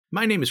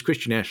My name is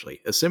Christian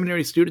Ashley, a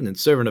seminary student and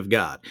servant of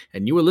God,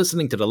 and you are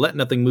listening to the Let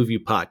Nothing Move You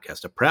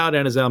podcast, a proud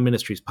Anazal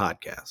Ministries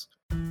podcast.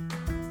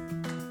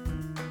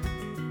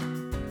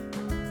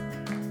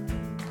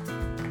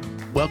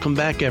 Welcome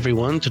back,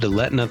 everyone, to the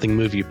Let Nothing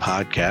Move You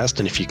podcast.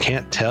 And if you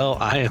can't tell,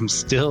 I am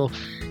still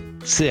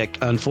sick,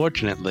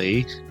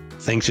 unfortunately.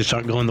 Things just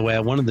aren't going the way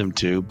I wanted them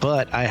to,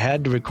 but I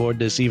had to record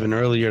this even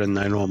earlier than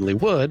I normally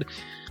would,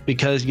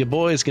 because your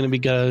boy is going to be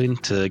going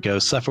to go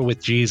suffer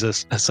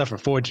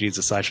for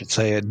Jesus, I should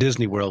say, at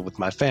Disney World with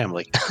my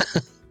family.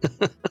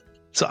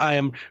 So I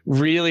am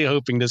really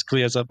hoping this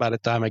clears up by the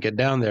time I get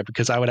down there,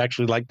 because I would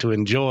actually like to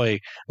enjoy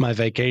my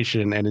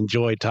vacation and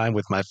enjoy time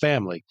with my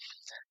family.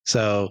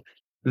 So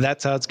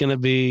that's how it's going to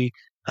be.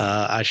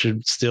 I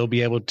should still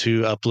be able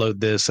to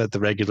upload this at the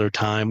regular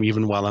time,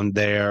 even while I'm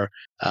there.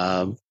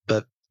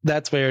 But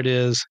that's where it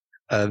is.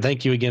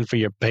 Thank you again for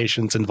your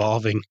patience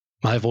involving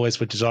my voice,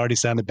 which has already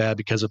sounded bad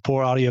because of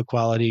poor audio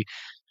quality.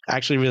 I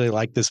actually really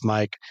like this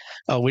mic,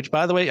 which,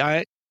 by the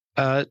way,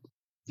 let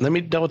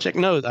me double check.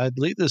 No, I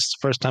believe this is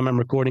the first time I'm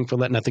recording for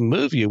Let Nothing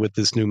Move You with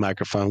this new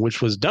microphone,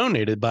 which was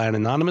donated by an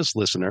anonymous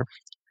listener,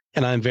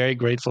 and I'm very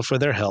grateful for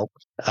their help.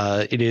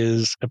 It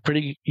is a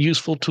pretty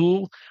useful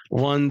tool,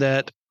 one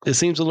that it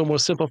seems a little more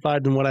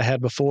simplified than what I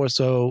had before,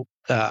 so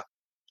it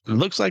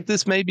looks like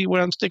this may be what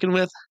I'm sticking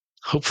with.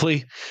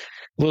 Hopefully,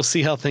 we'll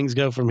see how things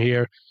go from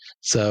here.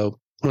 So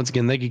once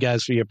again, thank you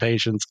guys for your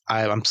patience.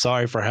 I'm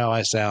sorry for how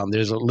I sound.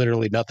 There's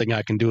literally nothing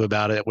I can do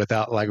about it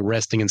without like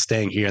resting and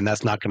staying here. And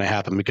that's not going to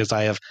happen because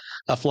I have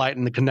a flight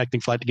and the connecting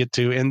flight to get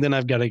to. And then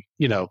I've got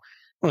to,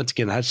 once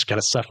again, I just got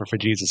to suffer for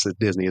Jesus at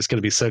Disney. It's going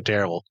to be so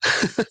terrible.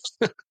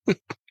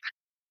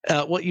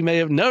 What you may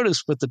have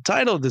noticed with the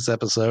title of this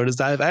episode is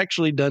I've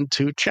actually done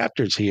 2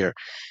 chapters here.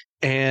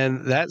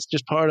 And that's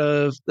just part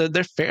of,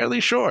 they're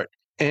fairly short.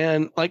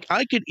 And like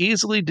I could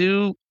easily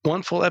do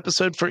 1 full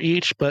episode for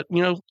each, but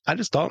I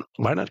just thought,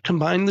 why not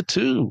combine the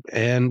 2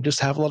 and just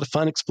have a lot of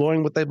fun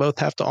exploring what they both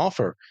have to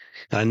offer?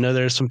 And I know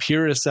there's some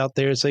purists out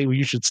there saying, well,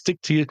 you should stick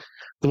to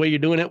the way you're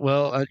doing it.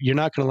 Well, you're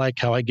not going to like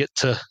how I get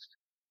to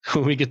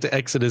when we get to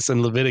Exodus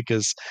and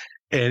Leviticus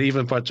and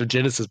even parts of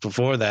Genesis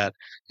before that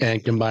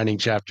and combining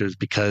chapters,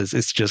 because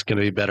it's just going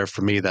to be better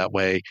for me that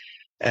way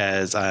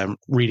as I'm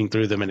reading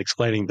through them and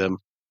explaining them.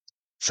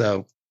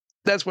 So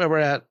that's where we're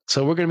at.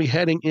 So we're going to be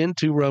heading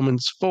into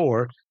Romans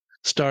 4,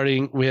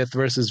 starting with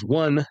verses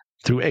 1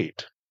 through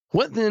 8.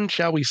 What then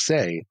shall we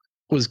say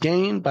was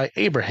gained by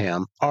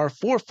Abraham, our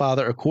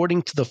forefather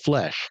according to the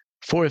flesh?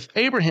 For if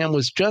Abraham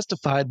was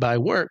justified by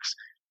works,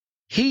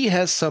 he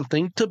has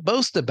something to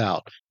boast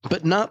about,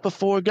 but not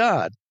before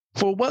God.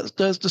 For what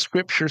does the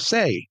scripture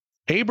say?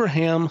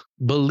 Abraham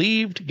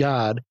believed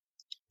God,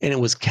 and it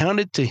was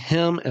counted to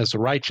him as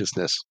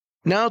righteousness.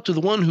 Now to the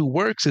one who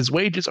works, his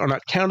wages are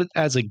not counted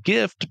as a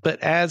gift,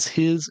 but as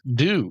his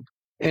due.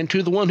 And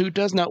to the one who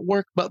does not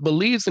work, but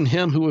believes in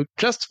him who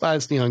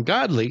justifies the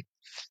ungodly,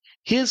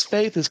 his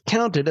faith is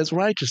counted as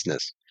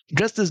righteousness.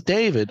 Just as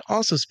David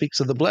also speaks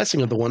of the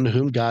blessing of the one to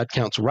whom God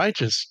counts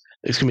righteousness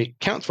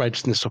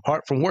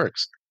apart from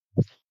works.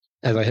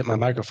 As I hit my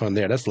microphone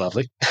there, that's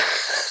lovely.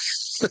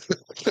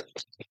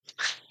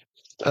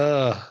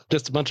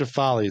 Just a bunch of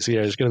follies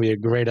here. It's going to be a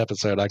great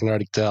episode, I can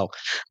already tell.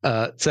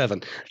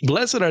 7.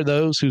 Blessed are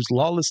those whose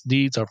lawless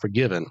deeds are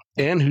forgiven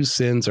and whose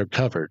sins are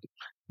covered.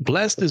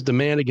 Blessed is the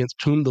man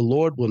against whom the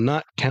Lord will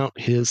not count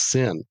his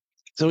sin.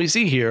 So we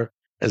see here,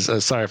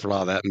 sorry for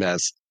all that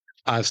mess.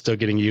 I'm still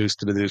getting used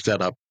to the new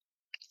setup.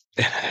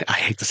 I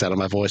hate the sound of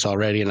my voice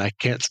already, and I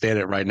can't stand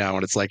it right now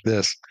when it's like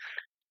this.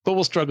 But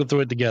we'll struggle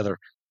through it together.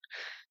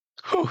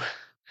 Whew.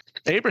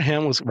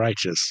 Abraham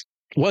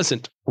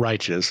wasn't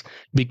righteous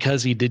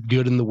because he did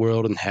good in the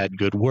world and had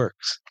good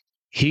works.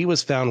 He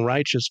was found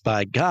righteous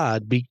by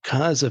God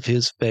because of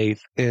his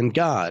faith in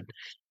God.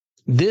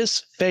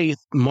 This faith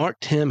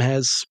marked him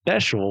as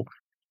special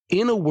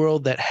in a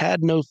world that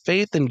had no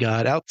faith in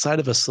God outside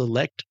of a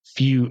select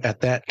few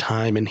at that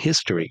time in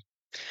history.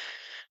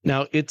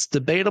 Now, it's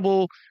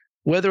debatable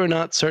whether or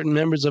not certain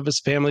members of his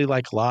family,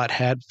 like Lot,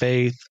 had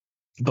faith,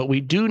 but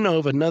we do know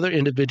of another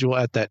individual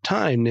at that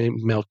time named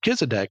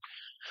Melchizedek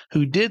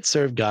who did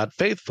serve God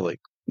faithfully.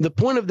 The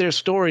point of their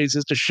stories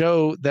is to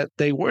show that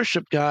they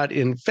worship God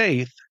in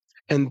faith,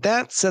 and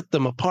that set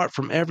them apart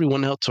from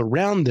everyone else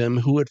around them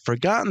who had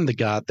forgotten the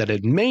God that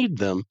had made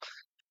them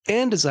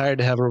and desired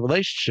to have a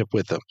relationship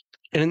with them.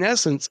 And in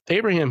essence,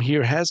 Abraham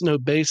here has no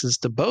basis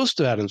to boast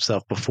about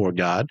himself before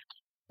God,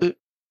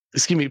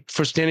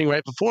 for standing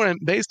right before him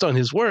based on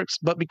his works,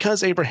 but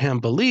because Abraham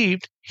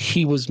believed,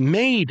 he was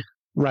made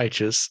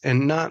righteous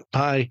and not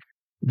by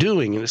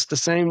doing. And it's the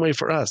same way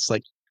for us.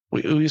 Like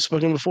we've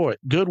spoken before,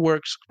 good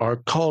works are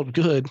called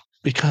good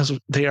because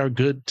they are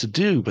good to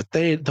do, but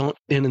they don't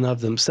in and of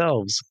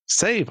themselves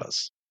save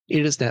us.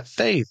 It is that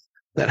faith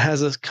that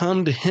has us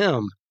come to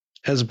him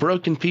as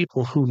broken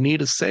people who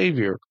need a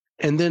savior.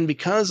 And then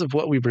because of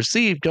what we've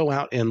received, go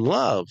out and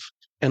love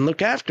and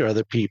look after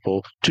other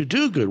people to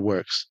do good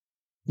works.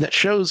 That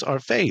shows our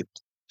faith.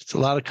 It's a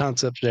lot of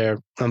concepts there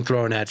I'm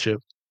throwing at you.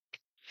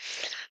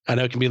 I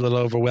know it can be a little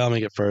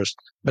overwhelming at first,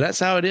 but that's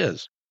how it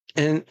is.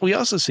 And we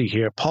also see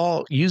here,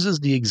 Paul uses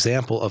the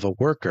example of a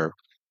worker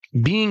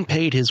being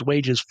paid his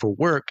wages for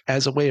work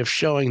as a way of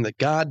showing that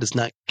God does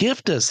not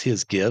gift us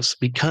his gifts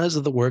because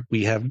of the work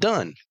we have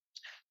done.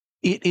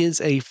 It is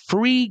a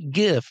free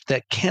gift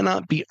that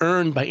cannot be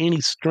earned by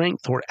any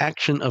strength or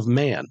action of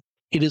man.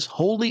 It is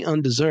wholly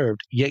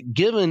undeserved, yet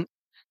given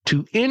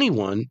to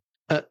anyone.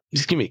 It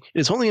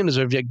is wholly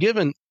undeserved, yet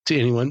given to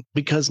anyone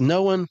because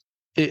no one,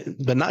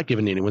 but not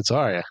given to anyone.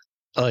 Sorry.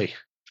 I'm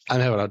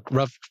having a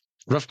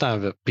rough time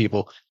of it,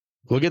 people.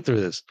 We'll get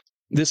through this.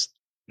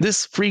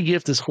 This free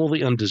gift is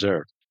wholly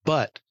undeserved,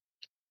 but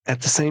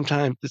at the same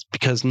time, it's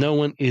because no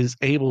one is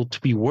able to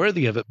be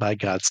worthy of it by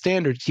God's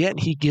standards, yet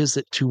he gives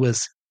it to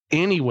us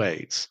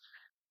anyways,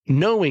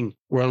 knowing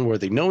we're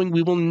unworthy, knowing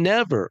we will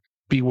never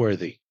be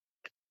worthy.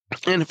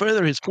 And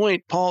further his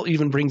point, Paul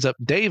even brings up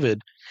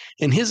David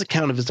in his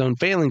account of his own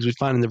failings we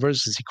find in the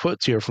verses he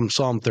quotes here from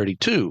Psalm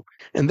 32.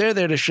 And they're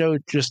there to show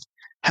just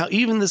how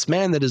even this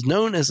man that is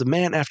known as a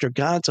man after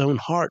God's own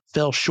heart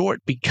fell short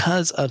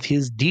because of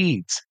his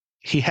deeds.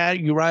 He had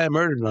Uriah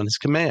murdered on his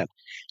command.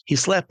 He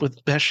slept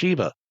with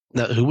Bathsheba,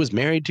 who was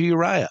married to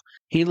Uriah.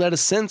 He led a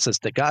census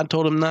that God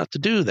told him not to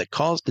do that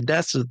caused the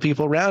deaths of the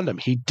people around him.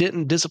 He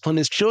didn't discipline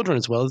his children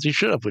as well as he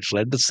should have, which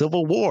led to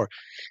civil war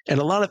and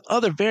a lot of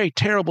other very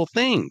terrible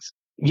things.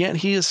 Yet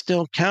he is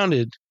still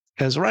counted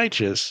as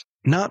righteous,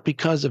 not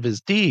because of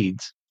his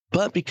deeds,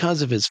 but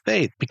because of his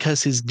faith,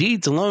 because his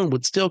deeds alone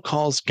would still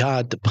cause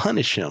God to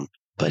punish him.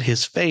 But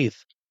his faith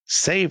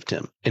saved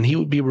him, and he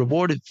would be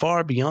rewarded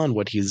far beyond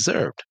what he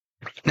deserved.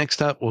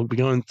 Next up, we'll be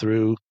going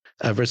through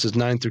verses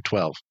 9 through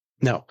 12.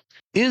 Now,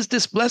 is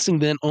this blessing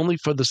then only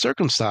for the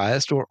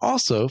circumcised or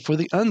also for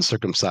the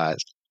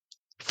uncircumcised?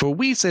 For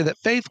we say that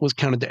faith was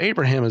counted to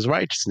Abraham as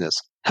righteousness.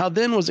 How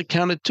then was it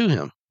counted to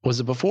him? Was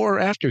it before or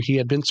after he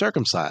had been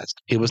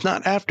circumcised? It was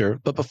not after,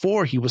 but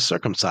before he was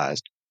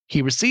circumcised.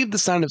 He received the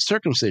sign of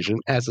circumcision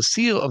as a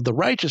seal of the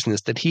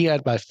righteousness that he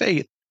had by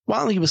faith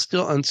while he was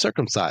still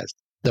uncircumcised.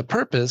 The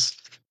purpose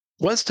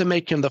was to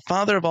make him the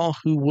father of all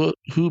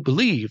who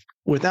believe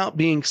without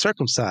being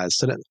circumcised,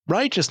 so that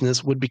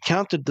righteousness would be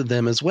counted to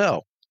them as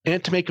well,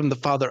 and to make him the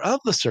father of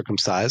the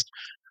circumcised,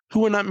 who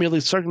were not merely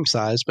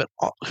circumcised, but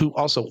who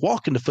also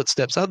walk in the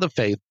footsteps of the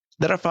faith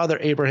that our father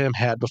Abraham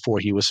had before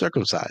he was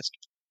circumcised.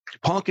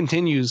 Paul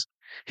continues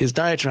his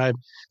diatribe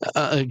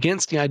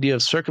against the idea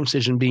of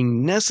circumcision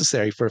being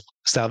necessary for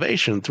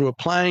salvation through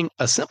applying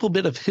a simple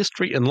bit of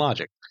history and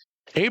logic.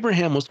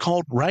 Abraham was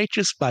called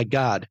righteous by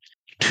God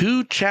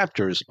 2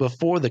 chapters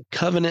before the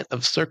covenant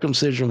of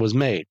circumcision was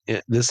made.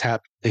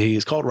 He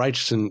is called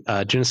righteous in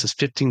Genesis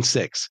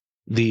 15:6.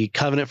 The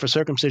covenant for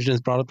circumcision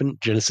is brought up in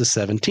Genesis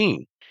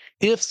 17.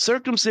 If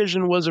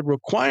circumcision was a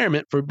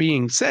requirement for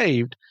being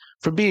saved,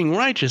 for being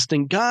righteous,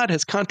 then God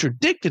has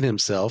contradicted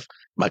himself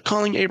by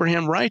calling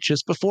Abraham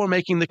righteous before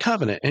making the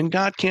covenant, and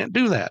God can't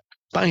do that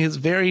by his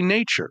very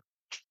nature.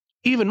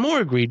 Even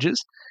more egregious,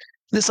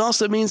 this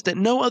also means that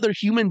no other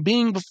human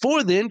being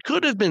before then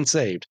could have been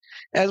saved,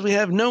 as we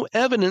have no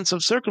evidence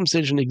of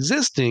circumcision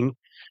existing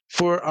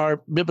for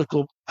our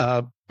biblical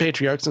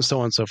patriarchs and so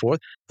on and so forth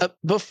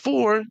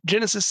before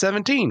Genesis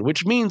 17,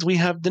 which means we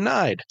have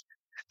denied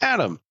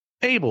Adam,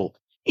 Abel,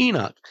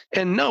 Enoch,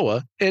 and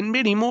Noah, and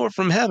many more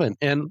from heaven,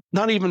 and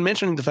not even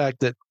mentioning the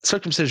fact that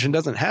circumcision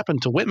doesn't happen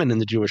to women in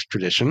the Jewish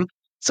tradition.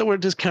 So we're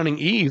discounting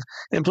Eve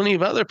and plenty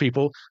of other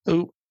people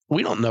who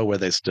we don't know where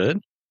they stood,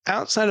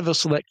 outside of a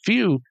select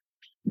few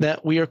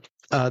that we are,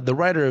 the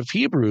writer of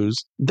Hebrews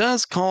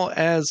does call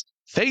as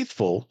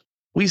faithful.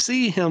 We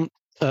see him,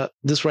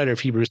 this writer of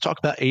Hebrews, talk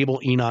about Abel,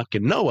 Enoch,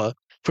 and Noah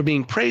for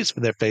being praised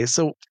for their faith.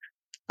 So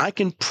I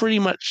can pretty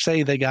much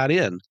say they got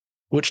in,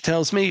 which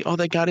tells me,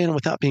 they got in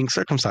without being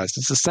circumcised.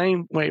 It's the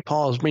same way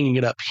Paul is bringing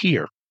it up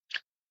here.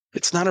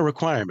 It's not a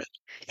requirement.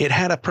 It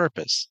had a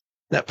purpose.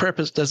 That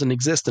purpose doesn't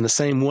exist in the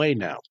same way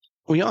now.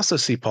 We also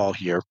see Paul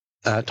here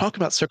talk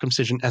about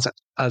circumcision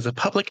as a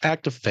public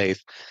act of faith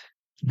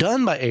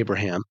done by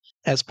Abraham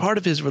as part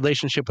of his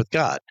relationship with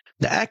God.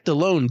 The act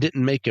alone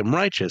didn't make him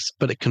righteous,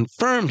 but it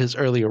confirmed his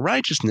earlier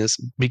righteousness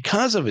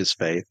because of his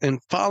faith and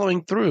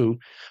following through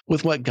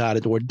with what God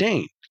had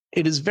ordained.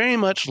 It is very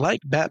much like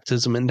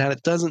baptism in that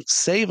it doesn't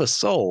save a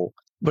soul,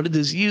 but it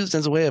is used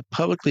as a way of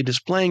publicly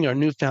displaying our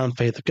newfound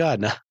faith of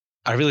God. Now,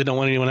 I really don't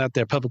want anyone out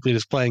there publicly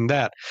displaying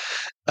that.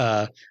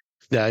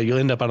 You'll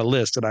end up on a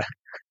list, and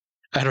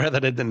I'd rather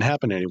that didn't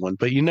happen to anyone.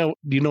 But you know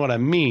what I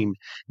mean,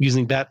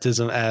 using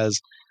baptism as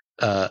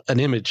an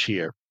image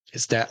here.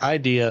 It's that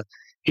idea.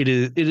 It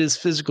is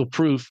physical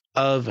proof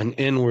of an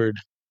inward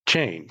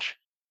change.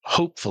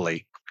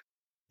 Hopefully,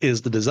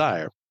 is the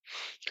desire.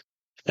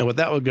 And with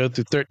that, we'll go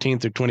through 13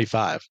 through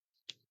 25.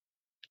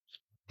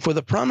 For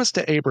the promise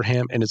to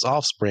Abraham and his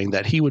offspring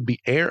that he would be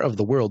heir of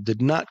the world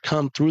did not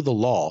come through the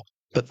law,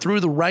 but through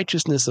the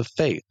righteousness of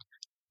faith.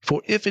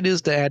 For if it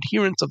is the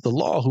adherents of the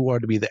law who are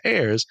to be the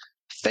heirs,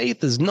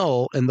 faith is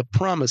null and the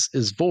promise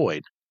is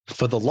void.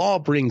 For the law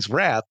brings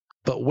wrath,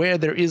 but where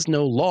there is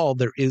no law,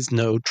 there is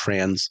no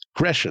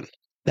transgression.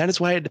 That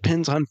is why it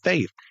depends on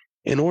faith,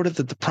 in order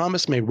that the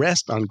promise may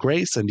rest on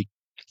grace and be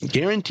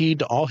guaranteed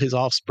to all his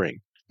offspring.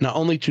 not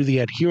only to the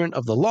adherent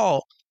of the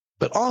law,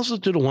 but also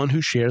to the one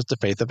who shares the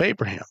faith of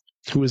Abraham,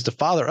 who is the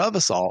father of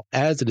us all,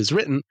 as it is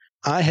written,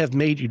 I have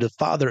made you the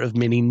father of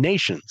many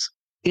nations,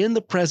 in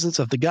the presence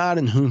of the God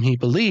in whom he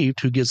believed,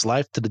 who gives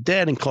life to the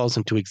dead and calls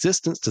into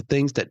existence the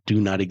things that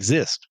do not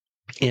exist.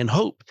 In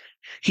hope,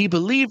 he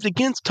believed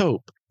against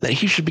hope, that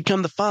he should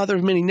become the father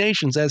of many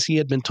nations, as he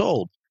had been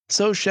told.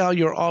 So shall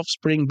your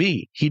offspring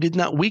be. He did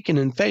not weaken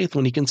in faith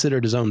when he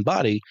considered his own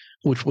body,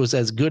 which was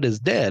as good as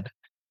dead,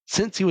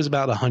 since he was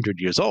about 100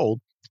 years old,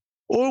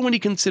 or when he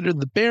considered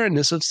the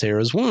barrenness of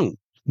Sarah's womb.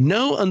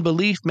 No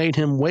unbelief made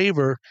him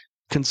waver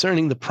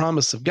concerning the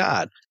promise of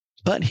God,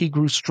 but he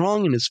grew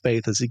strong in his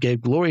faith as he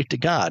gave glory to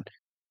God,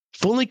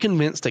 fully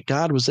convinced that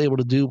God was able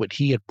to do what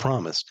he had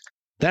promised.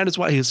 That is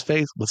why his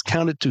faith was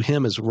counted to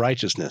him as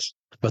righteousness.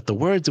 But the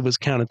words that was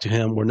counted to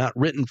him were not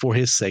written for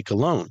his sake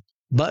alone,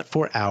 but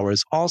for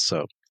ours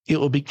also. It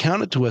will be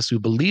counted to us who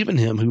believe in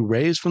him who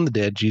raised from the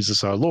dead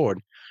Jesus our Lord,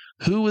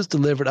 who was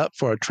delivered up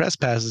for our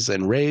trespasses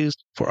and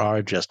raised for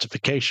our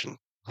justification.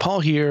 Paul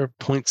here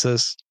points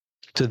us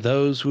to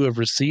those who have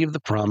received the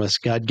promise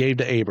God gave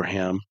to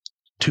Abraham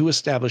to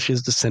establish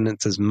his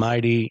descendants as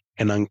mighty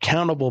and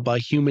uncountable by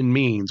human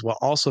means, while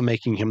also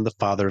making him the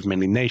father of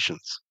many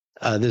nations.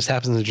 This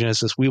happens in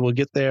Genesis. We will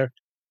get there.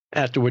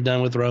 After we're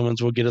done with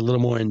Romans, we'll get a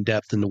little more in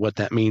depth into what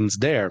that means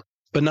there.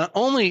 But not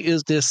only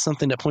is this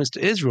something that points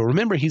to Israel,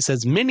 remember he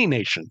says many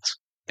nations,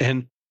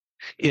 and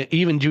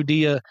even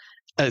Judah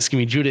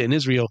and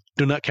Israel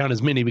do not count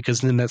as many,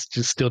 because then that's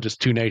still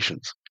just two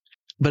nations.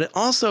 But it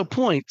also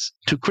points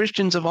to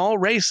Christians of all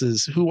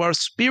races who are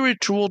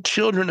spiritual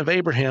children of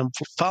Abraham,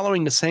 for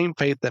following the same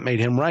faith that made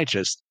him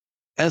righteous.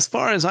 As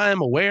far as I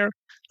am aware,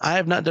 I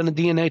have not done a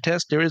DNA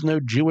test. There is no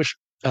Jewish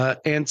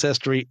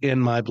ancestry in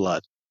my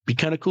blood. Be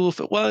kind of cool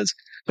if it was,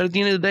 but at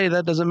the end of the day,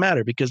 that doesn't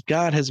matter, because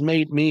God has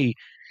made me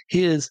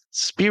his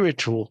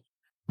spiritual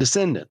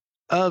descendant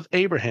of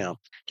Abraham,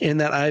 in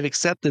that I've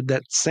accepted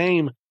that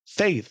same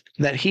faith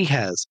that he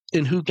has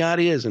in who God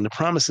is and the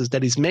promises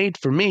that he's made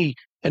for me,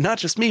 and not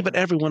just me, but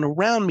everyone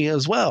around me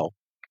as well.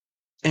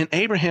 And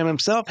Abraham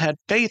himself had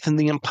faith in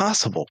the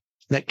impossible,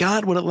 that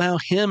God would allow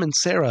him and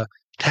Sarah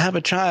to have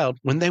a child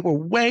when they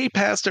were way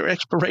past their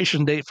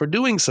expiration date for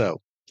doing so.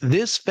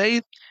 This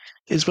faith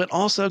is what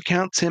also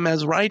counts him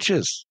as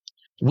righteous.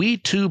 We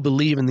too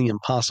believe in the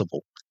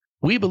impossible.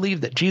 We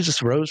believe that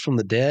Jesus rose from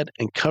the dead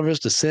and covers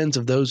the sins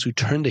of those who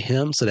turn to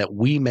him so that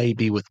we may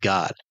be with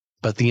God.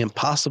 But the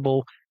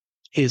impossible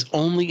is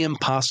only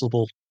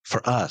impossible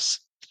for us.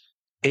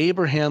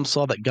 Abraham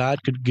saw that God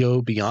could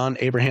go beyond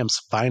Abraham's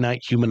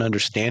finite human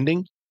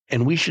understanding,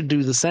 and we should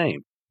do the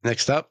same.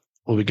 Next up,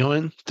 we'll be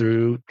going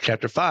through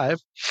chapter 5,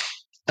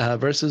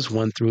 verses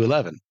 1 through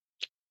 11.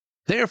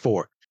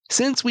 Therefore,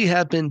 since we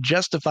have been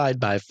justified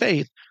by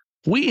faith,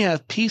 we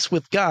have peace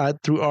with God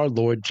through our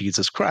Lord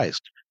Jesus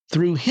Christ.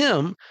 Through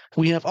him,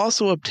 we have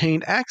also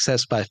obtained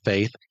access by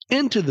faith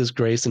into this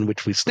grace in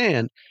which we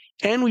stand,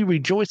 and we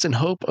rejoice in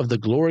hope of the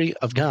glory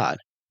of God.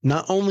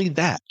 Not only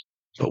that,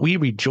 but we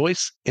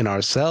rejoice in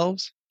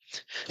ourselves.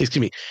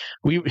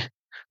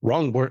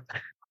 Wrong word.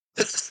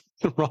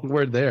 Wrong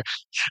word there.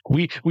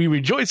 We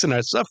rejoice in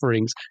our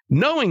sufferings,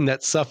 knowing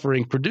that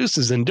suffering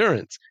produces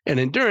endurance, and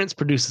endurance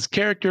produces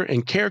character,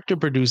 and character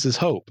produces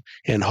hope.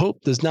 And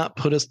hope does not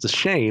put us to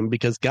shame,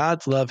 because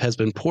God's love has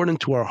been poured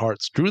into our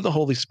hearts through the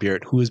Holy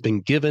Spirit, who has been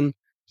given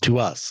to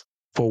us.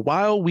 For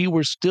while we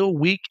were still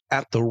weak,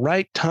 at the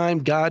right time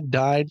God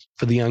died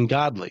for the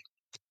ungodly.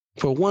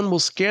 For one will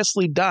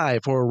scarcely die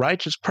for a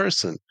righteous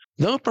person,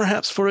 though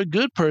perhaps for a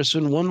good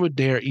person one would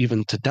dare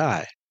even to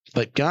die.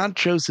 But God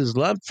shows his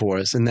love for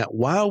us in that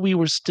while we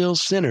were still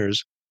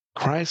sinners,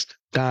 Christ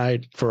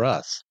died for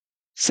us.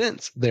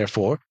 Since,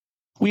 therefore,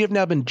 we have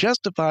now been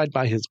justified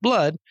by his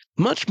blood,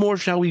 much more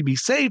shall we be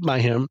saved by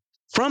him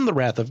from the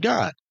wrath of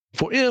God.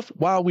 For if,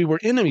 while we were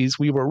enemies,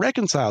 we were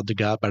reconciled to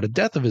God by the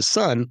death of his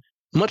Son,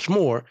 much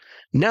more,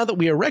 now that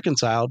we are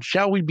reconciled,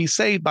 shall we be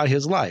saved by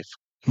his life.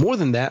 More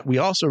than that, we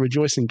also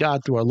rejoice in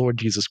God through our Lord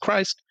Jesus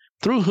Christ,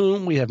 through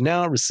whom we have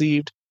now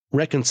received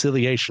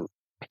reconciliation.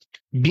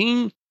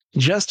 Being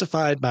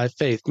justified by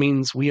faith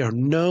means we are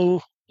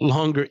no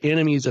longer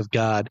enemies of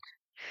God,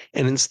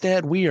 and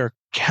instead we are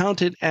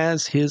counted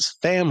as his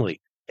family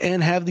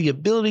and have the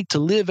ability to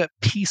live at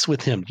peace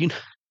with him. You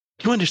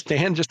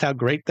understand just how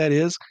great that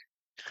is?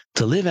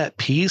 To live at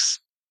peace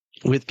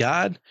with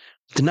God,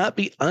 to not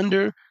be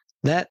under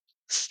that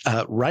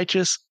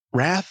righteous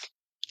wrath.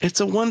 It's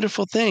a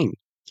wonderful thing.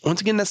 Once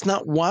again, that's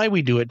not why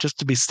we do it, just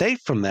to be safe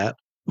from that,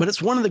 but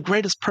it's one of the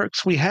greatest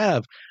perks we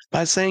have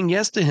by saying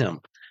yes to him,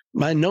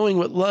 by knowing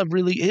what love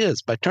really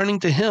is, by turning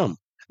to him.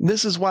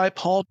 This is why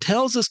Paul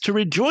tells us to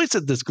rejoice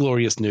at this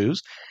glorious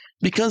news,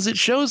 because it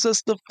shows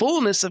us the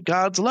fullness of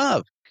God's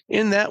love,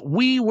 in that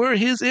we were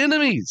his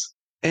enemies.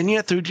 And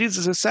yet through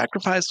Jesus'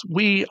 sacrifice,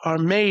 we are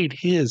made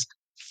his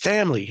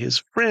family,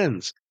 his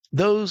friends,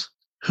 those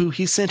who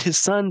he sent his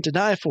Son to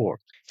die for.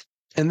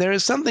 And there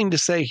is something to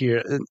say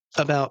here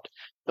about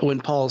when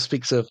Paul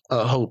speaks of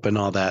hope and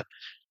all that,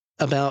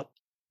 about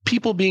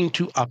people being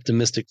too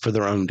optimistic for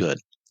their own good.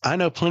 I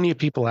know plenty of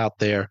people out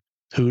there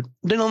who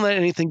don't let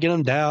anything get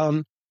them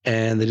down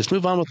and they just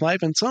move on with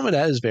life. And some of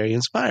that is very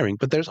inspiring,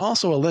 but there's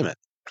also a limit.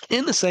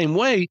 In the same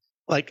way,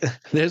 like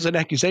there's an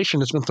accusation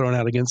that's been thrown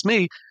out against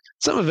me,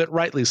 some of it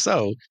rightly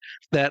so,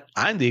 that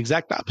I'm the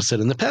exact opposite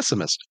and the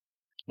pessimist,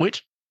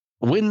 which,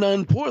 when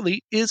done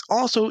poorly, is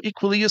also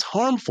equally as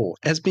harmful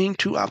as being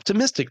too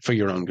optimistic for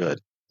your own good.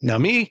 Now,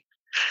 me,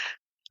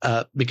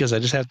 because I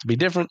just have to be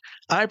different,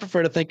 I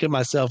prefer to think of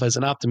myself as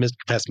an optimistic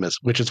pessimist,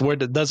 which is a word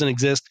that doesn't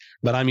exist,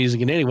 but I'm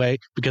using it anyway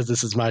because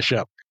this is my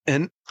show.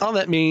 And all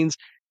that means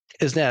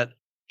is that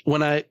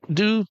when I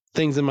do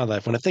things in my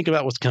life, when I think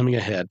about what's coming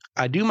ahead,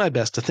 I do my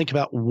best to think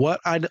about what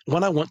I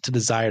want to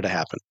desire to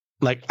happen.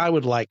 Like I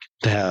would like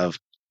to have,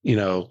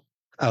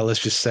 let's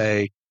just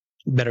say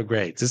better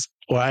grades,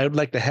 or I would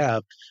like to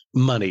have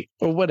money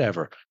or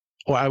whatever,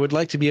 or I would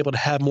like to be able to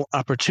have more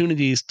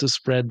opportunities to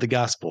spread the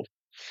gospel.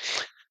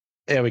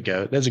 There we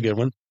go. That's a good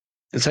one.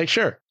 It's like,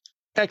 sure,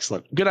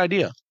 excellent, good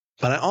idea.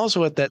 But I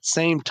also at that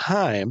same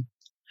time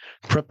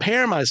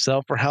prepare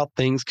myself for how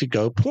things could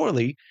go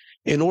poorly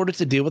in order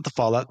to deal with the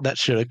fallout that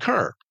should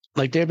occur.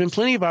 Like there have been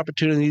plenty of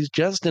opportunities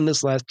just in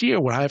this last year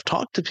where I've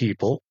talked to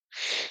people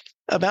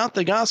about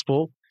the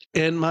gospel,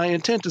 and my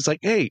intent is like,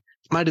 hey,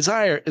 my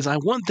desire is I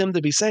want them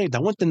to be saved. I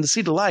want them to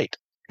see the light.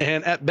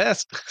 And at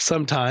best,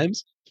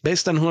 sometimes,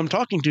 based on who I'm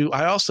talking to,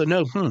 I also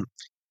know,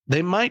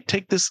 they might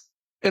take this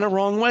in a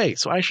wrong way.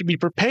 So I should be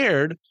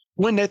prepared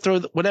when they throw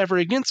whatever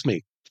against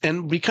me.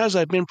 And because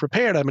I've been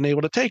prepared, I've been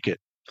able to take it.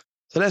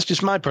 So that's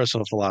just my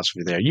personal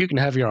philosophy there. You can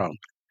have your own.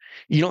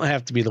 You don't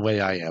have to be the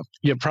way I am.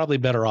 You're probably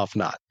better off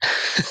not.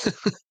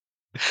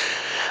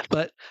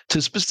 But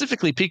to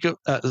specifically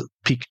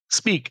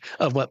speak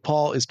of what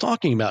Paul is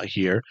talking about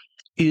here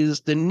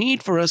is the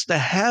need for us to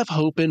have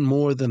hope in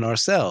more than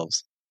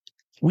ourselves.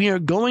 We are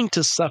going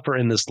to suffer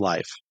in this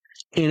life.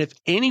 And if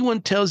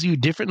anyone tells you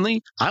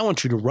differently, I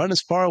want you to run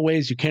as far away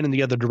as you can in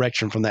the other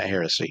direction from that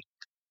heresy.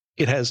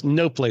 It has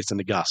no place in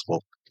the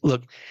gospel.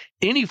 Look,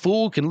 any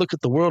fool can look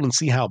at the world and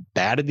see how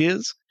bad it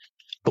is,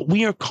 but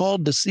we are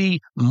called to see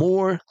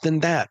more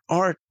than that.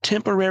 Our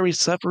temporary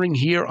suffering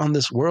here on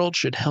this world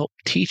should help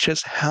teach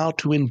us how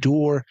to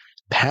endure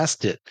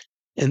past it.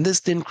 And this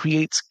then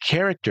creates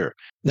character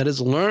that is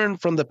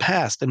learned from the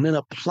past and then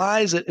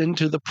applies it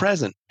into the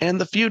present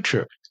and the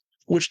future,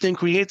 which then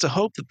creates a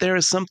hope that there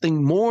is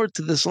something more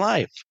to this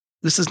life.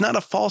 This is not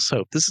a false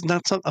hope. This is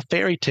not a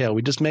fairy tale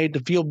we just made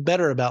to feel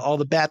better about all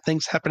the bad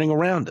things happening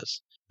around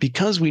us.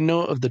 Because we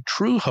know of the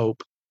true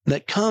hope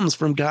that comes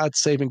from God's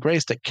saving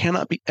grace that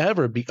cannot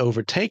ever be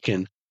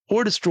overtaken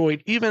or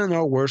destroyed even in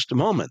our worst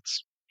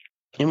moments.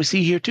 And we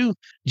see here too,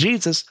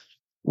 Jesus,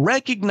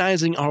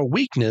 recognizing our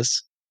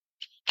weakness,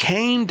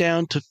 came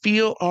down to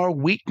feel our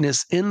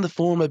weakness in the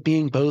form of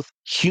being both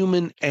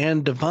human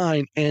and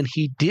divine, and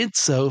he did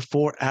so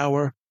for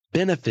our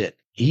benefit.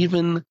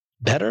 Even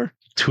better,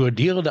 to a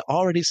deal that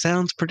already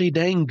sounds pretty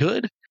dang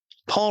good,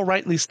 Paul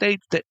rightly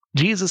states that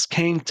Jesus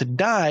came to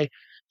die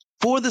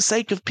for the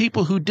sake of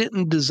people who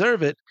didn't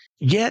deserve it,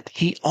 yet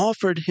he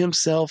offered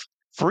himself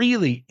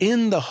freely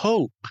in the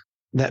hope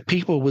that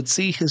people would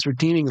see his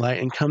redeeming light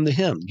and come to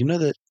him. You know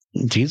that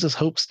Jesus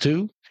hopes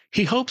too?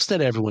 He hopes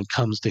that everyone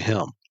comes to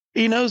him.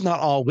 He knows not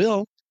all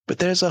will, but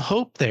there's a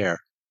hope there.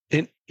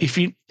 And if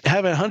you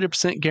have a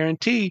 100%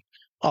 guarantee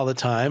all the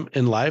time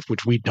in life,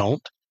 which we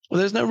don't, well,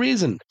 there's no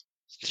reason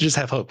to just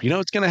have hope. You know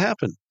it's going to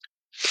happen.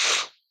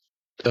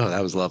 Oh,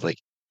 that was lovely.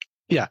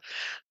 Yeah.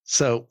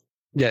 So,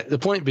 yeah, the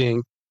point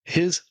being,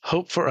 his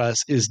hope for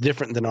us is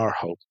different than our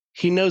hope.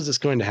 He knows it's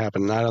going to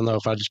happen. And I don't know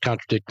if I just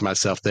contradicted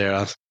myself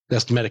there.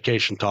 That's the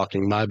medication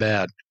talking. My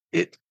bad.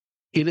 It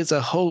is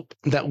a hope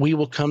that we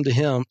will come to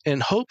him,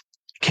 and hope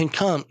can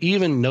come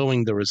even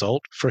knowing the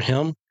result for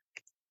him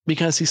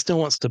because he still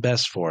wants the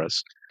best for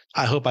us.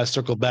 I hope I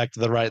circled back to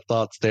the right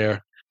thoughts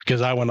there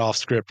because I went off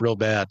script real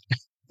bad.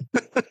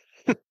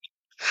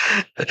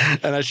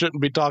 And I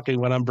shouldn't be talking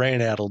when I'm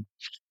brain-addled.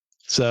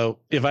 So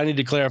if I need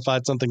to clarify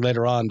something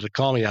later on, to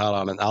call me out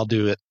on it, I'll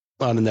do it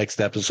on the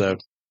next episode.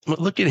 But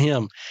look at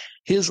him.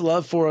 His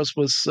love for us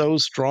was so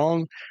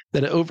strong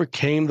that it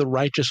overcame the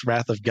righteous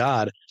wrath of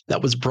God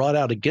that was brought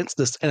out against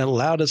us and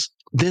allowed us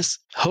this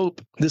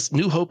hope. This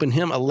new hope in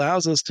him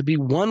allows us to be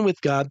one with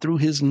God through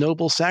his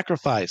noble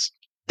sacrifice.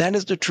 That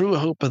is the true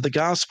hope of the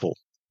gospel,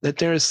 that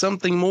there is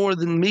something more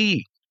than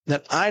me,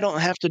 that I don't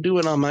have to do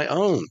it on my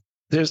own.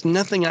 There's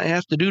nothing I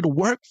have to do to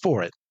work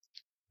for it.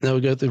 Now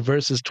we go through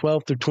verses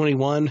 12 through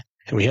 21,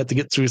 and we have to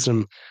get through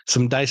some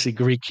dicey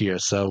Greek here.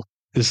 So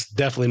this is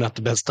definitely not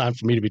the best time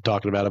for me to be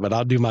talking about it, but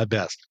I'll do my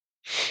best.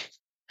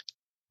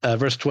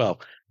 Verse 12.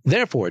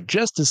 Therefore,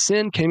 just as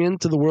sin came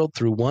into the world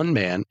through one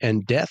man,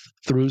 and death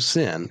through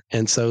sin,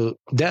 and so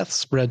death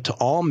spread to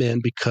all men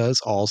because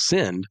all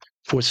sinned.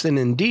 For sin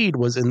indeed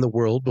was in the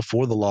world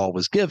before the law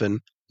was given,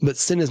 but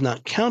sin is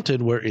not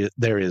counted where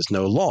there is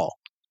no law.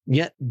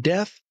 Yet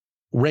death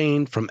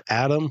reigned from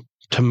Adam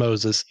to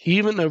Moses,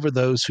 even over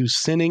those whose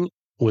sinning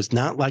was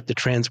not like the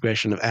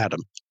transgression of Adam,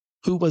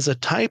 who was a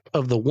type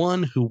of the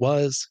one who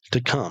was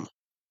to come.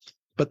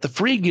 But the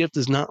free gift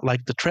is not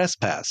like the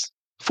trespass.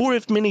 For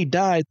if many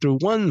died through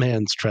one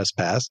man's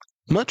trespass,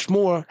 much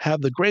more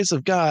have the grace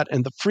of God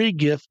and the free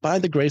gift by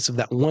the grace of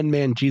that one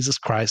man, Jesus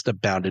Christ,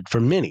 abounded for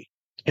many.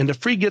 And the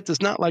free gift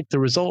is not like the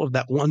result of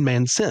that one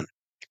man's sin.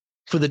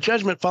 For the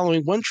judgment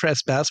following one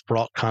trespass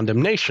brought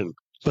condemnation,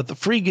 but the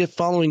free gift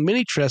following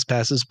many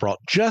trespasses brought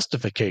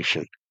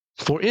justification.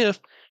 For if,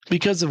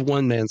 because of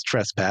one man's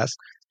trespass,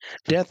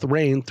 death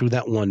reigned through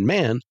that one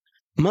man,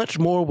 much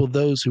more will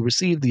those who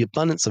receive the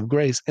abundance of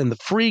grace and the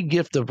free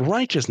gift of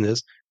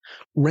righteousness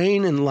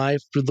reign in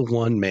life through the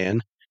one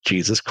man,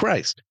 Jesus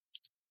Christ.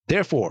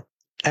 Therefore,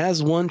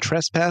 as one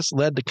trespass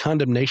led to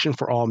condemnation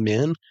for all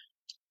men,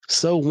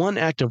 so one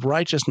act of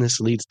righteousness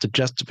leads to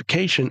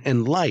justification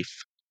and life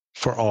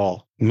for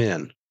all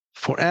men.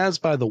 For as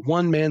by the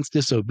one man's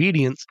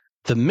disobedience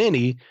the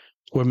many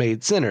were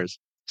made sinners,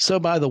 so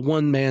by the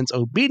one man's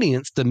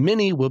obedience the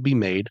many will be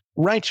made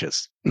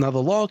righteous. Now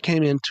the law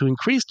came in to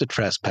increase the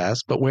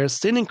trespass, but where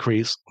sin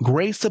increased,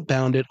 grace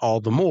abounded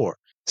all the more,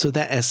 so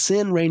that as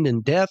sin reigned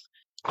in death,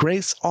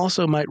 grace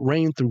also might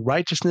reign through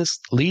righteousness,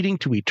 leading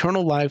to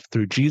eternal life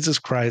through Jesus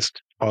Christ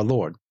our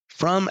Lord.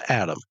 From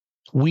Adam,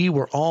 we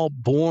were all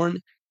born,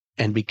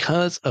 and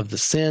because of the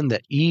sin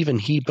that Eve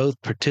and he both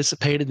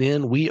participated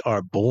in, we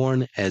are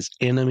born as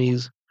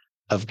enemies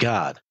of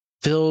God,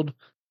 filled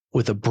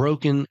with a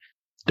broken,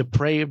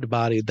 depraved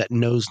body that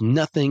knows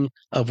nothing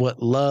of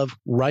what love,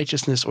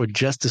 righteousness, or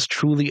justice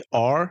truly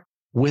are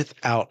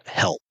without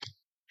help.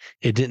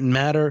 It didn't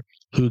matter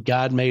who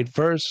God made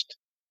first.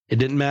 It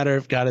didn't matter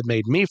if God had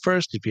made me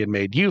first, if he had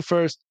made you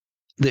first.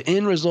 The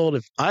end result,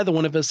 if either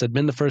one of us had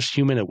been the first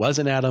human, it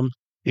wasn't Adam,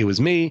 it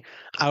was me,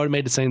 I would have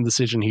made the same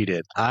decision he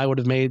did. I would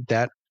have made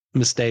that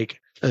mistake,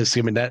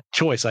 that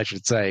choice, I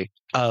should say,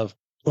 of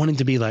wanting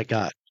to be like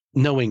God,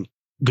 knowing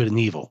good and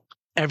evil.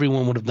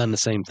 Everyone would have done the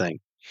same thing.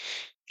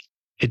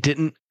 It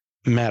didn't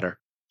matter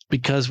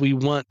because we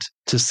want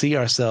to see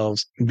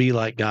ourselves be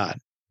like God.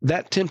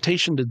 That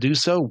temptation to do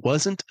so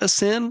wasn't a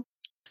sin.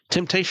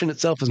 Temptation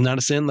itself is not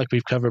a sin like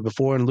we've covered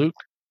before in Luke,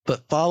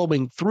 but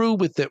following through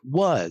with it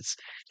was.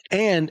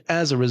 And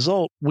as a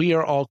result, we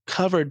are all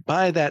covered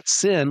by that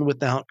sin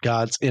without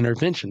God's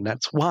intervention.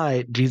 That's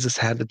why Jesus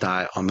had to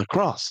die on the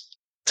cross,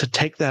 to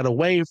take that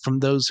away from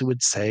those who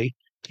would say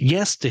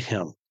yes to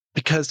him,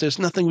 because there's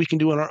nothing we can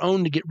do on our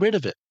own to get rid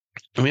of it.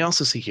 And we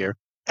also see here,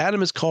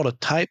 Adam is called a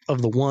type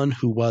of the one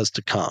who was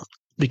to come,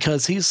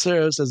 because he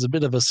serves as a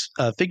bit of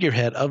a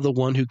figurehead of the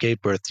one who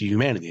gave birth to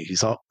humanity.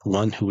 He's the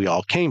one who we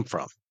all came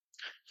from.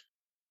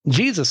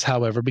 Jesus,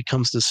 however,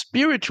 becomes the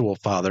spiritual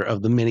father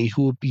of the many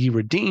who will be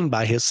redeemed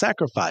by his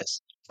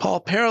sacrifice. Paul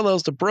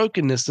parallels the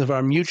brokenness of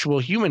our mutual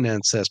human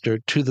ancestor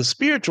to the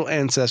spiritual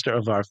ancestor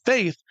of our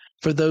faith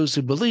for those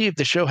who believe,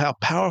 to show how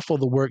powerful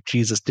the work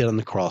Jesus did on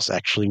the cross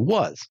actually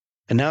was.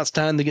 And now it's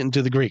time to get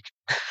into the Greek,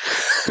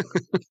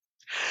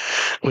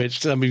 which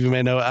some of you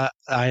may know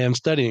I am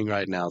studying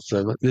right now.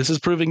 So this is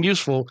proving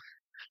useful,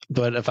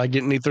 but if I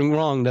get anything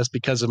wrong, that's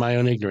because of my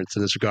own ignorance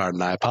in this regard,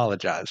 and I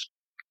apologize.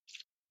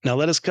 Now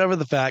let us cover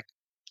the fact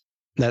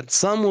that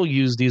some will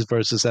use these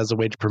verses as a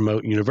way to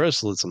promote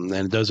universalism.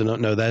 And those who don't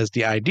know, that is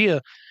the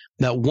idea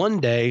that one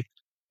day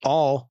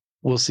all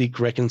will seek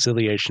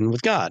reconciliation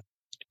with God.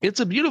 It's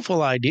a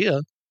beautiful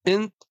idea,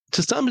 and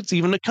to some it's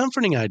even a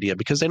comforting idea,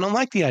 because they don't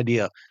like the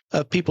idea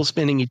of people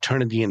spending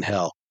eternity in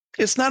hell.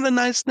 It's not a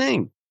nice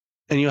thing.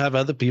 And you have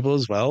other people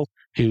as well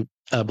who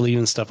believe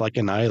in stuff like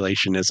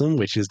annihilationism,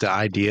 which is the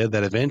idea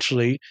that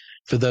eventually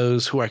for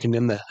those who are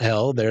condemned to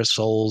hell, their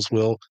souls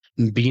will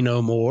be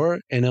no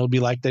more, and it'll be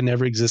like they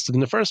never existed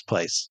in the first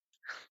place.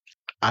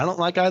 I don't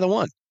like either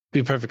one, to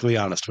be perfectly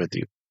honest with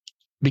you,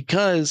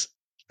 because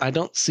I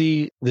don't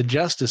see the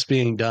justice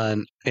being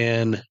done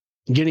in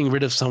getting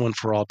rid of someone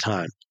for all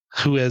time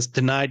who has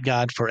denied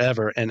God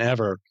forever and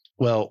ever.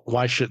 Well,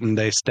 why shouldn't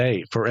they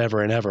stay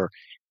forever and ever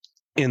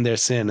in their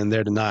sin and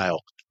their denial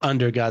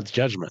under God's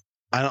judgment?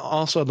 I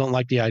also don't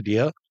like the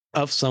idea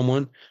of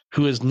someone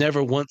who has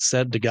never once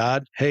said to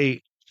God,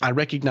 hey, I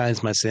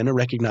recognize my sin, I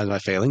recognize my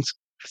failings,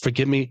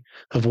 forgive me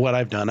of what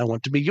I've done, I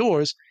want to be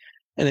yours.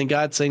 And then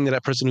God saying to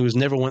that person who has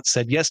never once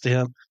said yes to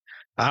him,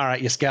 all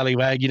right, you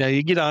scallywag,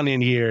 you get on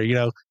in here, you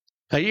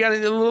got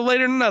it a little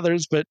later than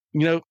others, but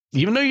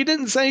even though you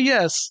didn't say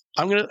yes,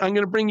 I'm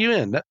gonna bring you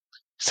in. That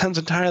sounds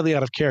entirely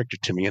out of character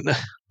to me. And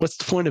what's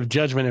the point of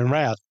judgment and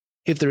wrath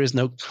if there is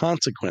no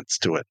consequence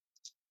to it?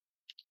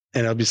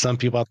 And there'll be some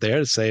people out there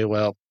to say,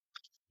 well,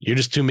 you're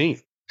just too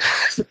mean.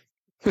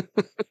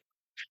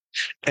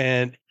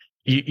 And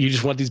you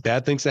just want these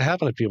bad things to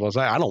happen to people. It's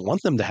like, I don't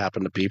want them to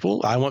happen to people.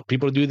 I want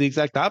people to do the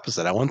exact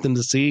opposite. I want them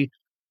to see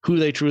who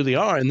they truly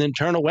are and then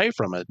turn away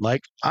from it,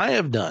 like I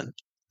have done.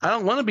 I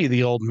don't want to be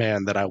the old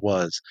man that I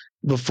was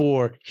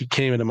before he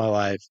came into my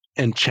life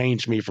and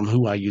changed me from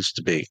who I used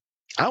to be.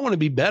 I want to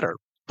be better,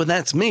 but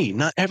that's me.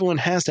 Not everyone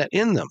has that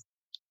in them.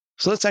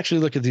 So let's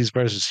actually look at these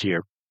verses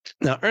here.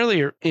 Now,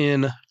 earlier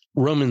in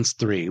Romans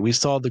 3, we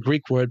saw the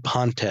Greek word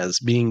pantes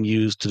being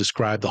used to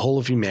describe the whole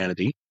of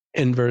humanity.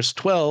 In verse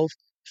 12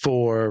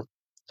 for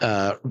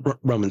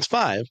Romans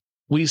 5,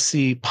 we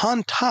see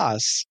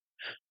pantos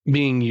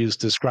being used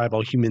to describe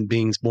all human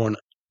beings born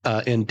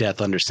in death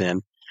under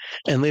sin.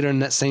 And later in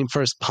that same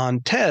verse,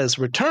 Pontes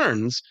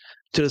returns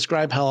to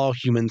describe how all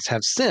humans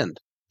have sinned.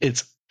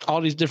 It's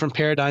all these different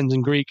paradigms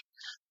in Greek.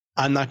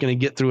 I'm not going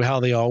to get through how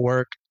they all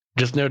work.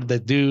 Just know that they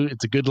do.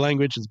 It's a good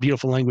language. It's a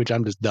beautiful language.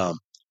 I'm just dumb.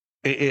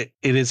 It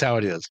is how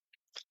it is.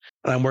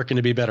 And I'm working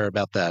to be better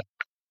about that.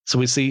 So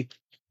we see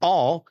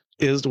all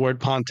is the word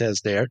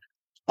Pontes there.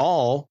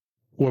 All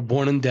were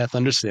born in death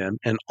under sin,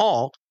 and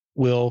all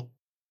will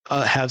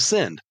have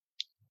sinned.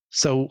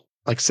 So,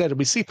 like I said,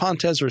 we see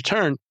Pontes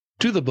return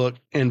to the book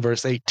in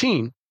verse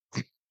 18,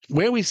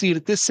 where we see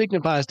that this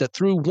signifies that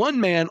through one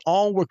man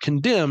all were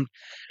condemned,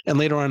 and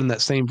later on in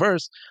that same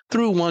verse,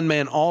 through one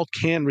man all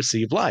can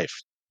receive life.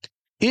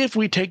 If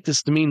we take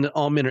this to mean that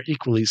all men are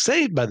equally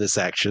saved by this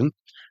action,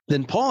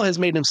 then Paul has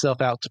made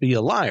himself out to be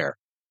a liar,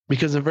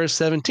 because in verse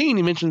 17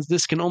 he mentions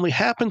this can only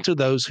happen to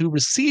those who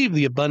receive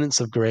the abundance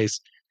of grace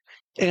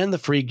and the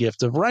free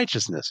gift of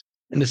righteousness.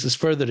 And this is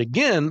furthered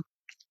again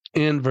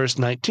in verse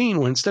 19,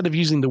 where instead of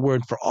using the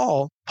word for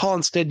all, Paul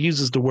instead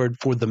uses the word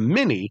for the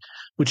many,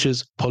 which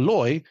is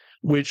poloi,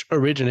 which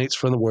originates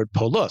from the word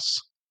polos,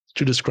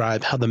 to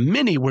describe how the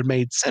many were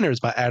made sinners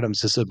by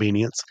Adam's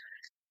disobedience,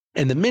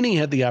 and the many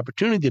had the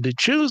opportunity to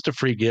choose the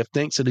free gift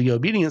thanks to the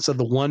obedience of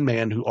the one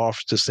man who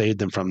offers to save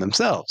them from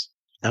themselves.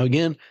 Now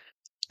again,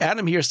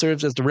 Adam here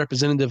serves as the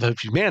representative of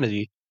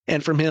humanity,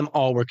 and from him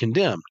all were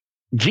condemned.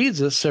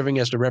 Jesus, serving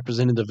as the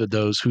representative of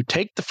those who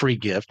take the free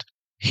gift,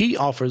 he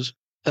redeems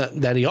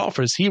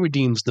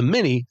the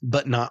many,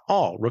 but not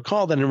all.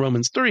 Recall that in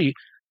Romans 3,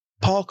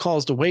 Paul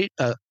calls the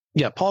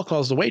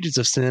wages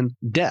of sin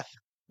death,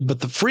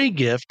 but the free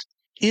gift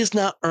is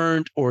not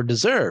earned or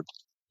deserved,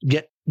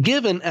 yet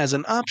given as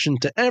an option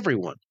to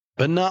everyone,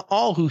 but not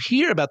all who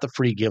hear about the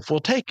free gift will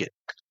take it.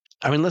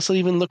 I mean, let's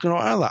even look at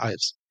our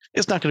lives.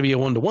 It's not going to be a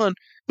one-to-one,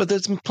 but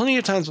there's been plenty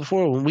of times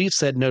before when we've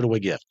said no to a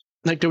gift.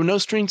 Like there were no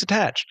strings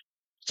attached.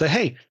 Say,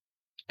 hey,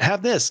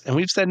 have this. And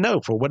we've said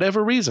no for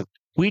whatever reason.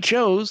 We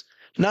chose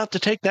not to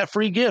take that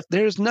free gift.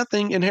 There's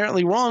nothing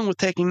inherently wrong with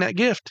taking that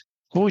gift,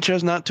 but we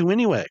chose not to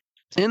anyway.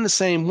 In the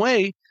same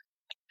way,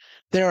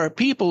 there are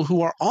people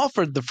who are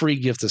offered the free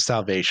gift of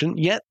salvation,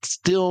 yet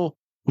still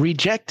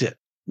reject it.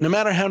 No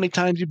matter how many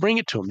times you bring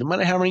it to them, no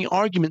matter how many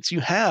arguments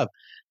you have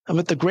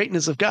about the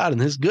greatness of God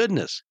and his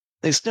goodness,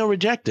 they still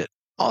reject it.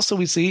 Also,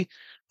 we see,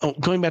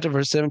 going back to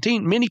verse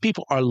 17, many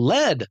people are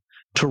led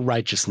to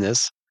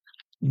righteousness,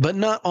 but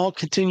not all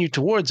continue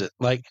towards it.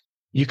 Like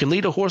you can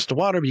lead a horse to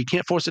water, but you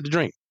can't force it to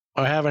drink.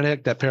 Or however the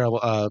heck that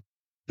parable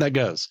that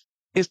goes.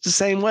 It's the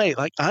same way.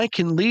 Like I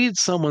can lead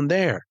someone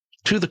there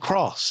to the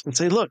cross and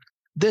say, look,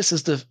 this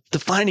is the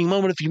defining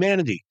moment of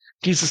humanity.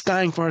 Jesus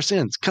dying for our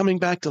sins, coming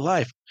back to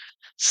life,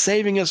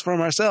 saving us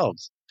from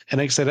ourselves. And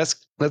they say, that's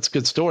a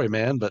good story,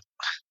 man, but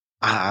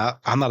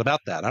I'm not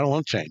about that. I don't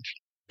want to change.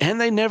 And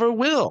they never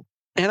will.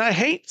 And I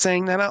hate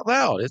saying that out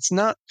loud. It's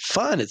not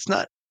fun. It's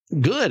not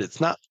good.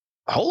 It's not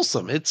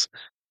wholesome. It's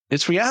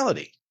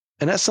reality.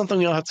 And that's something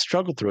we all have to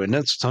struggle through. And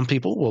that's some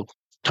people will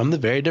come to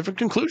very different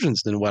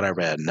conclusions than what I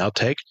read. And they'll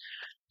take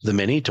the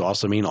many to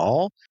also mean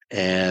all.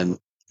 And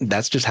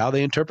that's just how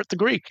they interpret the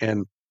Greek.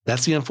 And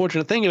that's the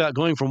unfortunate thing about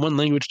going from one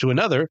language to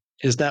another,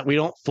 is that we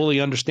don't fully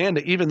understand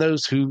it. Even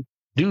those who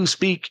do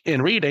speak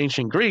and read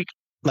ancient Greek,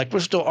 like we're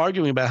still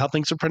arguing about how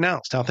things are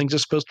pronounced, how things are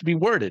supposed to be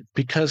worded,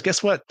 because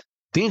guess what?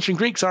 The ancient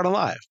Greeks aren't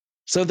alive.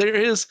 So there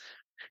is,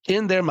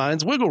 in their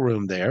minds, wiggle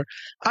room there.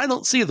 I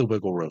don't see the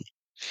wiggle room.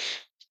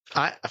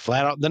 I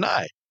flat out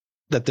deny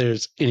that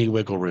there's any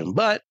wiggle room,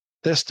 but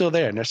they're still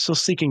there and they're still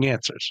seeking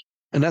answers.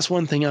 And that's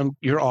one thing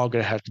you're all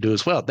going to have to do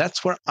as well.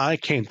 That's where I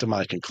came to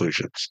my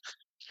conclusions,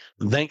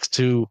 thanks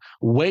to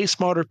way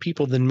smarter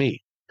people than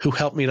me who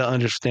helped me to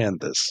understand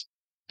this.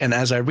 And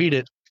as I read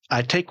it,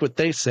 I take what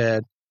they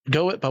said,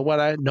 go it by what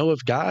I know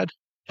of God,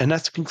 and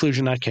that's the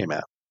conclusion I came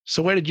at.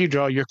 So where did you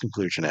draw your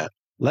conclusion at?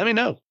 Let me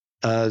know.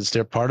 Is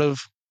there part of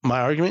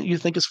my argument you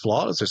think is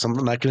flawed? Is there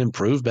something I can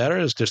improve better?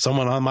 Is there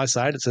someone on my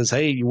side that says,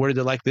 hey, you worded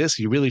it like this,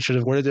 you really should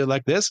have worded it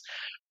like this?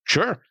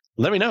 Sure,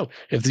 let me know.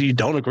 If you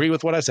don't agree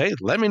with what I say,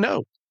 let me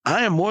know.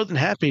 I am more than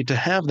happy to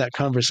have that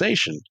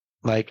conversation.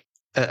 Like,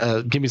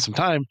 give me some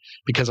time,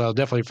 because I'll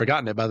definitely have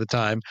forgotten it by the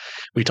time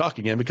we talk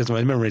again, because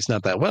my memory's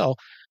not that well.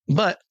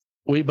 But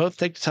we both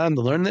take the time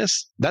to learn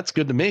this. That's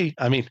good to me.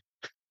 I mean,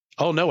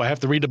 oh no, I have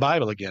to read the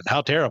Bible again.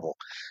 How terrible.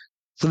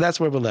 So that's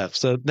where we're left.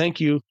 So thank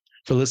you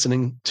for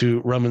listening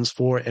to Romans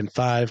 4 and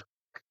 5.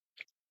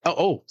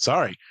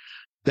 Sorry.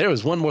 There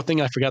was one more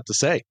thing I forgot to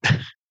say.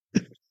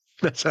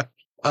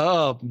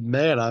 Oh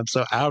man, I'm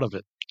so out of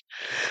it.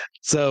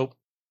 So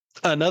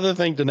another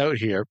thing to note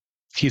here,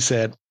 he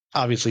said,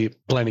 obviously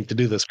planning to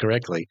do this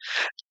correctly,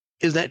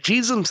 is that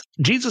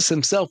Jesus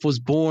himself was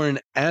born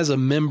as a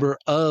member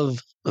of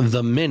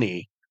the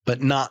many,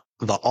 but not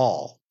the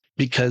all,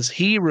 because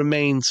he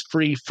remains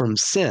free from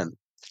sin.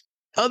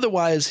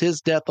 Otherwise,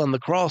 his death on the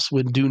cross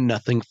would do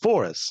nothing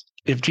for us.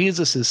 If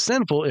Jesus is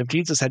sinful, if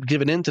Jesus had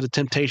given in to the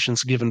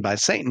temptations given by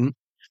Satan,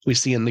 we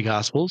see in the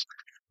Gospels,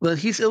 then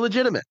he's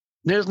illegitimate.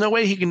 There's no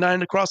way he can die on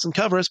the cross and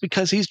cover us,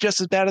 because he's just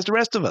as bad as the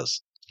rest of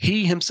us.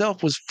 He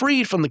himself was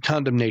freed from the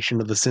condemnation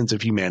of the sins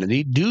of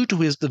humanity due to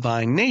his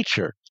divine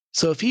nature.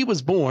 So if he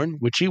was born,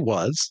 which he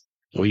was,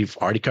 we've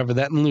already covered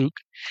that in Luke,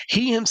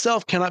 he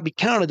himself cannot be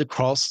counted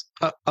across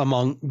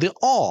among the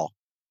all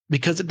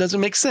because it doesn't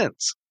make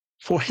sense.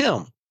 For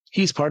him,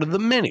 he's part of the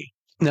many.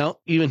 Now,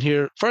 even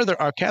here further,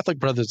 our Catholic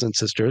brothers and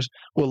sisters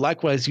will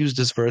likewise use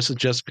this verse as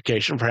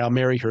justification for how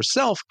Mary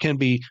herself can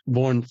be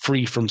born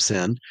free from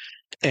sin.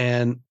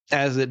 And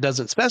as it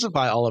doesn't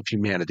specify all of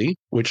humanity,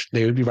 which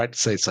they would be right to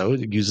say so,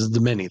 it uses the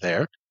many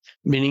there,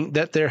 meaning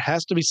that there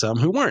has to be some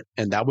who weren't.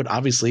 And that would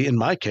obviously, in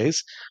my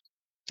case,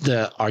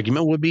 the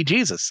argument would be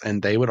Jesus,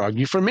 and they would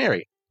argue for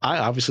Mary. I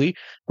obviously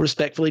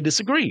respectfully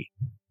disagree.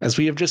 As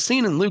we have just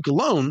seen in Luke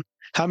alone,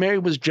 how Mary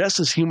was just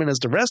as human as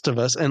the rest of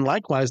us and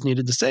likewise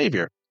needed the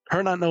Savior.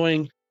 Her not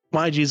knowing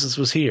why Jesus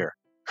was here.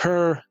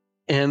 Her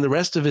and the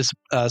rest of his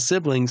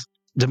siblings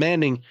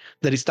demanding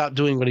that he stop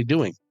doing what he's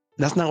doing.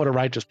 That's not what a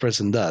righteous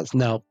person does.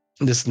 Now,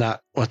 this is not,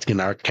 once again,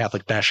 our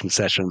Catholic bashing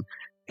session.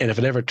 And if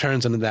it ever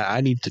turns into that,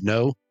 I need to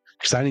know,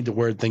 because I need to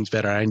word things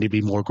better. I need to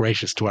be more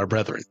gracious to our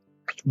brethren.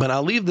 But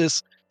I'll leave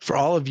this for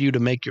all of you to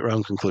make your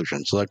own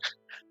conclusions. Look,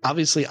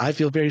 obviously, I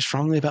feel very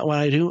strongly about what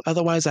I do.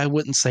 Otherwise, I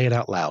wouldn't say it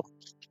out loud.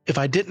 If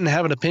I didn't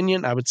have an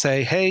opinion, I would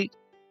say, hey,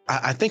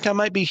 I think I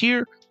might be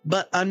here,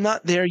 but I'm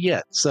not there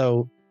yet.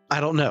 So I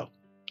don't know.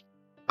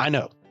 I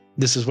know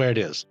this is where it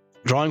is.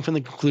 Drawing from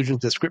the conclusions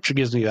that Scripture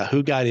gives me about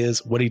who God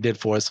is, what he did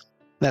for us,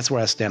 that's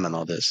where I stand on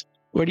all this.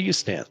 Where do you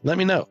stand? Let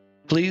me know.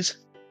 Please,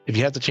 if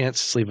you have the chance,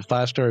 just leave a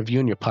 5-star review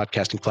on your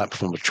podcasting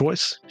platform of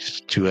choice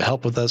to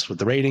help with us with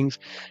the ratings.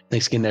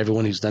 Thanks again to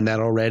everyone who's done that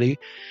already.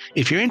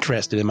 If you're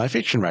interested in my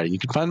fiction writing, you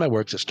can find my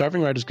works at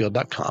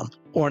starvingwritersguild.com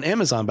or on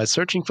Amazon by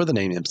searching for the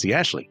name MC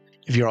Ashley.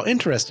 If you're all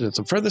interested in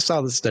some further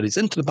solid studies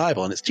into the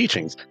Bible and its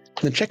teachings,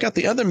 then check out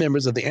the other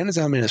members of the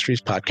Anazal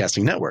Ministries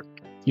podcasting network.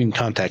 You can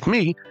contact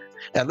me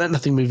at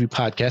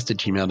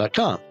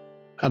letnothingmoviepodcast@gmail.com.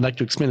 I'd like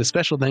to extend a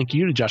special thank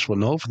you to Joshua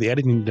Knoll for the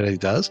editing that he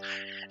does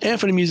and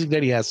for the music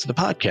that he adds to the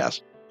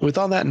podcast. With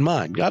all that in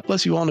mind, God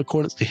bless you all in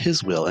accordance to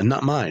his will and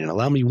not mine, and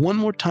allow me one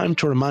more time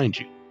to remind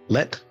you,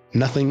 let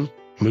nothing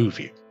move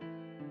you.